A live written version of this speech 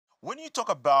When you talk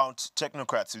about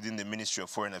technocrats within the Ministry of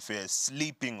Foreign Affairs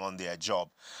sleeping on their job,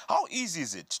 how easy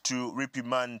is it to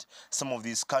reprimand some of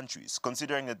these countries,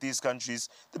 considering that these countries,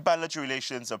 the bilateral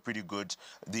relations are pretty good,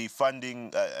 the funding,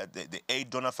 the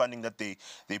aid donor funding that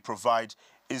they provide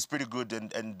is pretty good,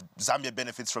 and Zambia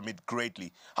benefits from it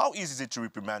greatly. How easy is it to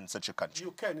reprimand such a country?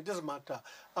 You can. It doesn't matter.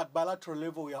 At bilateral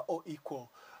level, we are all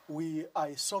equal. We are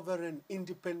a sovereign,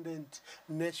 independent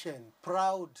nation,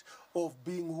 proud of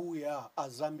being who we are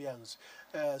as Zambians.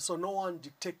 So no one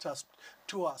dictates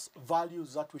to us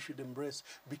values that we should embrace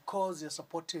because they're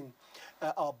supporting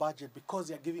our budget, because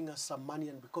they're giving us some money,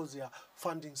 and because they are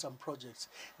funding some projects.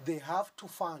 They have to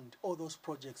fund all those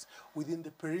projects within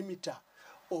the perimeter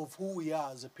of who we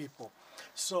are as a people.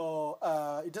 So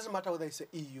it doesn't matter whether it's the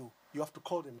EU, you have to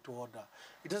call them to order.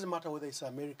 It doesn't matter whether it's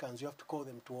Americans, you have to call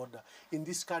them to order. In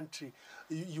this country,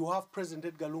 you have President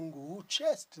Edgar Lungu who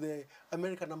chased the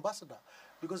American ambassador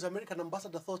because the American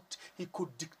ambassador thought he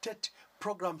could dictate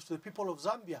programs to the people of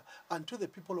Zambia and to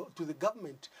the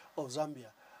government of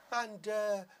Zambia. And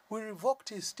we revoked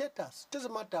his status. It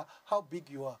doesn't matter how big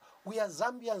you are. We are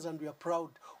Zambians and we are proud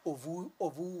of who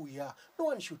we are. No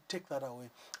one should take that away.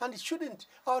 And it shouldn't,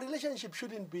 our relationship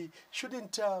shouldn't be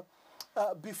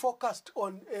focused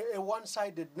on a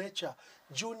one-sided nature,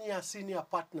 junior, senior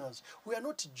partners. We are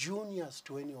not juniors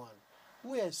to anyone.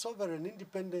 We are a sovereign,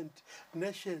 independent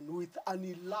nation with an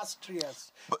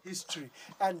illustrious history.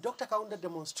 And Dr. Kaunda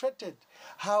demonstrated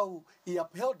how he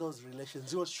upheld those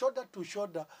relations. He was shoulder to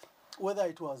shoulder, whether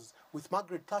it was with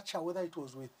Margaret Thatcher, whether it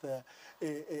was with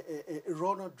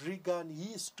Ronald Reagan.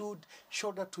 He stood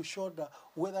shoulder to shoulder,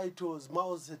 whether it was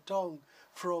Mao Zedong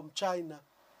from China.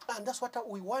 And that's what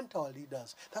we want our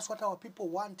leaders. That's what our people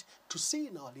want to see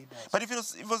in our leaders. But if it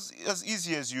was as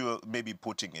easy as you're maybe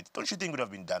putting it, don't you think it would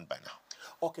have been done by now?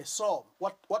 Okay, so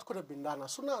what could have been done?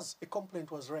 As soon as a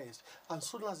complaint was raised, and as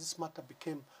soon as this matter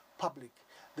became public,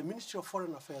 the Ministry of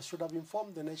Foreign Affairs should have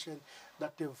informed the nation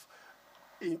that they've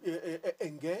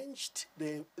engaged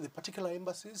the particular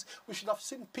embassies. We should have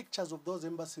seen pictures of those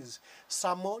embassies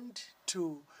summoned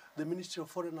to the Ministry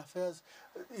of Foreign Affairs.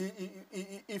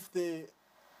 If the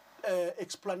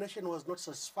explanation was not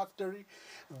satisfactory,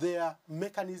 there are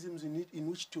mechanisms in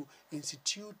which to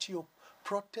institute your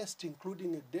protest,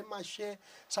 including a démarche,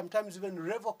 sometimes even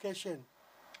revocation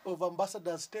of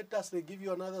ambassador status. They give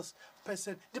you another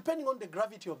person, depending on the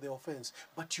gravity of the offense,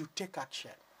 but you take action.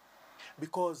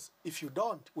 Because if you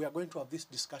don't, we are going to have this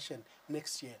discussion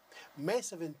next year. May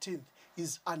 17th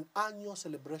is an annual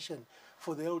celebration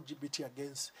for the LGBT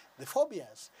against the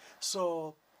phobias.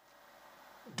 So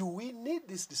do we need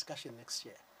this discussion next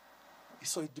year?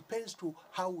 So it depends to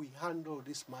how we handle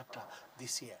this matter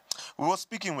this year. We were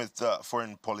speaking with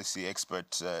foreign policy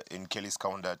expert in Kelly's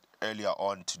Kaunda earlier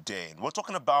on today. And we're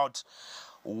talking about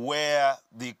where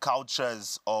the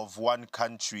cultures of one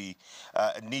country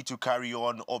need to carry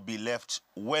on or be left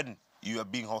when you are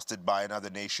being hosted by another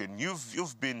nation.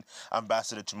 You've been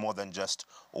ambassador to more than just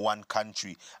one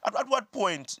country. At what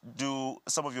point do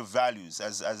some of your values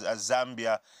as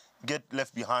Zambia get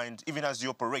left behind, even as you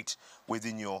operate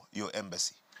within your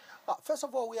embassy? First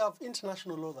of all, we have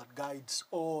international law that guides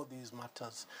all these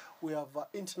matters. We have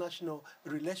international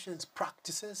relations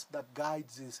practices that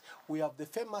guides this. We have the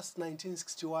famous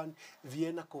 1961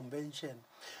 Vienna Convention.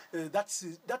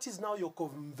 That is now your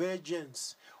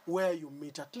convergence where you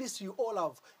meet. At least you all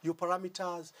have your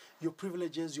parameters, your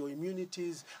privileges, your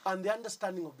immunities, and the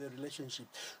understanding of the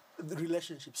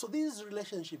relationship. So these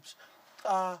relationships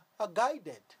are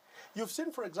guided. You've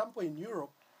seen, for example, in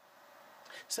Europe,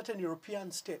 certain European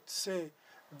states say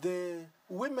the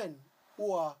women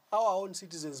who are our own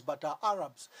citizens but are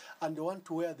Arabs and they want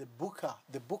to wear the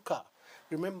burqa,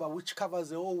 remember, which covers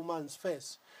the whole woman's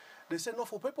face. They say, no,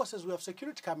 for purposes we have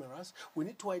security cameras, we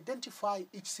need to identify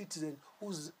each citizen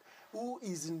who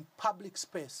is in public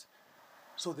space.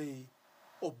 So they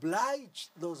oblige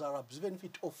those Arabs, even if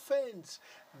it offends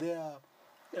their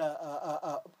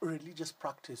religious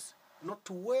practice, not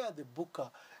to wear the burqa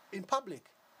in public.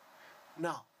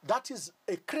 Now, that is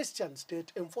a Christian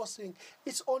state enforcing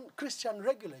its own Christian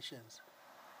regulations.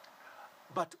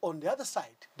 But on the other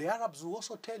side, the Arabs will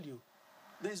also tell you,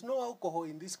 there is no alcohol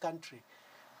in this country.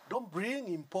 Don't bring,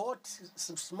 import,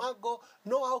 smuggle,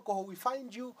 no alcohol. We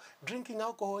find you drinking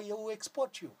alcohol, we will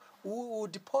export you, we will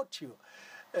deport you.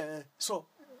 So,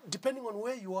 depending on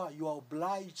where you are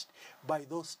obliged by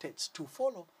those states to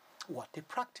follow what they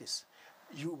practice.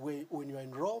 When you're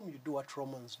in Rome, you do what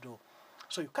Romans do.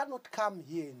 So you cannot come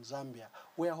here in Zambia,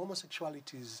 where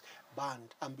homosexuality is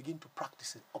banned, and begin to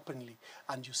practice it openly,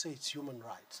 and you say it's human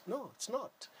rights. No, it's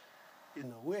not. You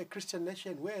know, we're a Christian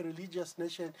nation, we're a religious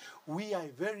nation, we are a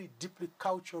very deeply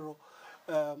cultural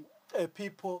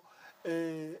people.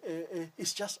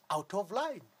 It's just out of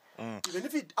line. Even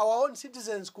if our own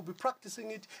citizens could be practicing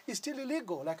it, it's still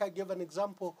illegal. Like I gave an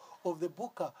example of the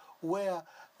burqa, where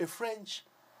a French,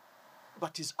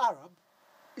 but is Arab,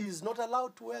 is not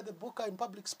allowed to wear the burqa in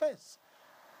public space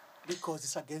because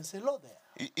it's against the law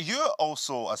there. You're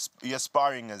also you're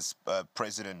aspiring as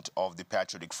president of the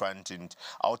Patriotic Front and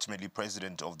ultimately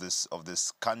president of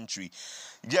this country.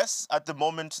 Yes, at the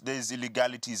moment there's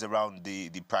illegalities around the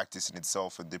practice in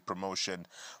itself and the promotion,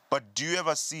 but do you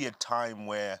ever see a time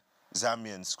where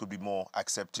Zambians could be more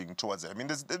accepting towards it? I mean,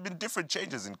 there's been different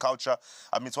changes in culture.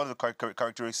 I mean, it's one of the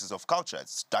characteristics of culture.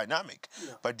 It's dynamic.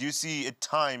 Yeah. But do you see a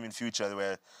time in future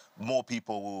where more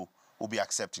people will be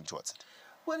accepting towards it?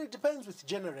 Well, it depends with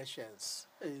generations.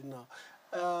 You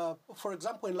know, for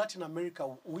example, in Latin America,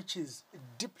 which is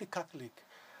deeply Catholic,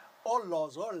 all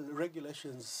laws, all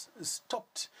regulations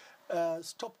stopped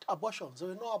abortions. There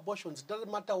were no abortions. It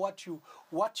doesn't matter what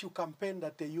you campaigned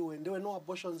at the UN. There were no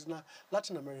abortions in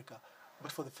Latin America.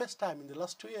 But for the first time in the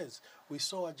last 2 years, we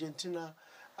saw Argentina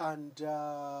and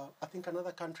I think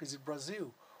another country, is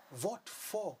Brazil, vote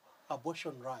for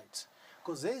abortion rights.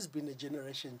 Because there has been a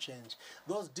generation change.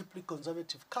 Those deeply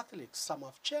conservative Catholics, some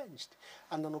have changed.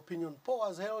 And an opinion poll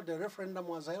was held, a referendum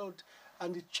was held,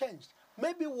 and it changed.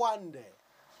 Maybe one day,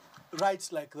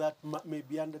 rights like that may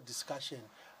be under discussion.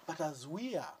 But as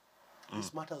we are,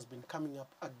 this matter has been coming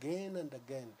up again and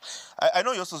again. I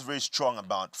know you're also very strong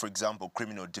about, for example,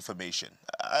 criminal defamation.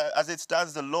 As it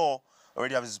stands, the law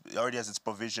already has its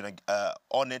provision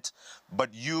on it,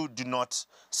 but you do not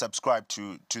subscribe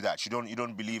to that. You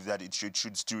don't believe that it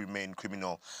should still remain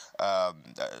criminal,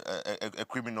 a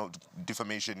criminal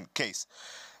defamation case.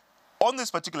 On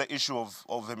this particular issue of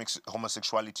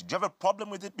homosexuality, do you have a problem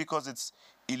with it because it's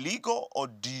illegal, or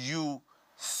do you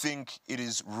think it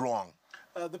is wrong?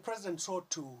 The president sought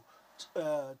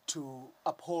to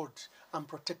uphold and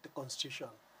protect the Constitution.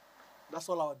 That's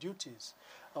all our duties.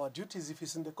 Our duties, if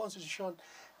it's in the Constitution,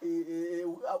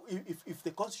 if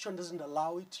the Constitution doesn't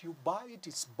allow it, you buy it,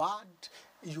 it's bad.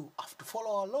 You have to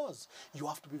follow our laws. You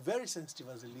have to be very sensitive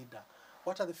as a leader.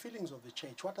 What are the feelings of the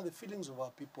church? What are the feelings of our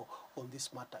people on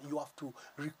this matter? You have to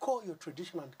recall your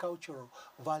traditional and cultural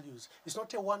values. It's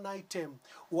not a one item,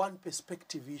 one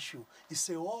perspective issue. It's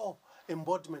a whole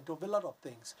embodiment of a lot of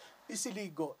things. It's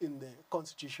illegal in the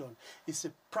Constitution. It's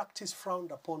a practice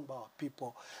frowned upon by our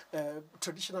people.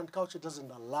 Tradition and culture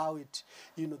doesn't allow it.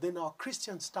 You know, then our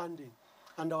Christian standing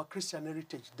and our Christian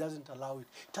heritage doesn't allow it.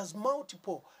 It has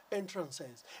multiple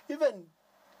entrances. Even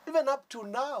up to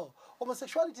now,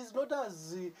 homosexuality is not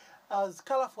as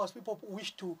colorful as people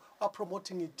wish to are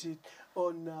promoting it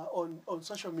on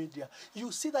social media.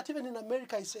 You see that even in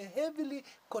America, it's a heavily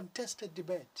contested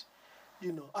debate.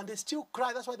 You know, and they still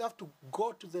cry. That's why they have to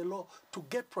go to the law to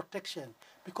get protection,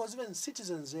 because even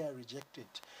citizens there reject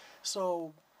it.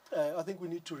 So I think we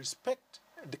need to respect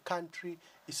the country,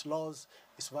 its laws,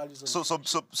 its values.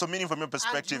 So meaning from your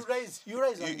perspective, you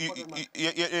raise an important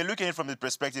matter. You're looking at it from the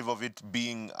perspective of it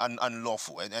being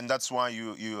unlawful, and that's why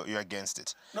you're against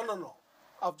it. No.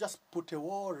 I've just put a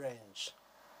whole range.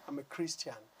 I'm a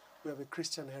Christian. We have a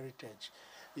Christian heritage.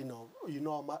 You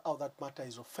know how that matter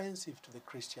is offensive to the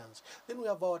Christians. Then we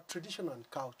have our tradition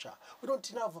and culture. We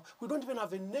don't even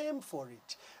have a name for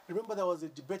it. Remember, there was a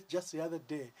debate just the other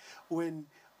day when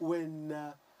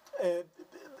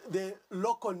the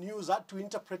local news had to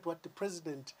interpret what the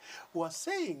president was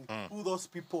saying, who those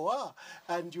people are.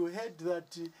 And you heard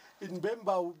that in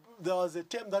Bemba there was a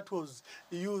term that was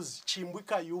used,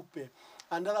 Chimweka yupe.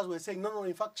 And others were saying, no,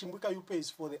 in fact, Chimweka yupe is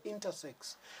for the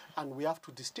intersex. And we have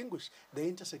to distinguish. The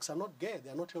intersex are not gay. They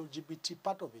are not LGBT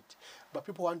part of it. But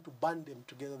people want to band them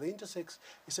together. The intersex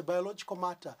is a biological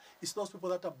matter. It's those people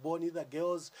that are born either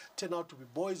girls turn out to be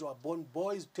boys, or are born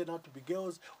boys turn out to be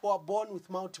girls, or are born with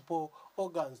multiple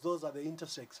organs. Those are the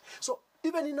intersex. So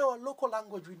even in our local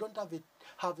language, we don't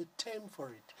have a term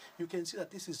for it. You can see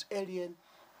that this is alien.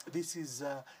 This is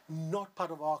not part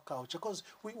of our culture, because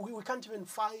we can't even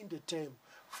find a term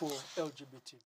for LGBT.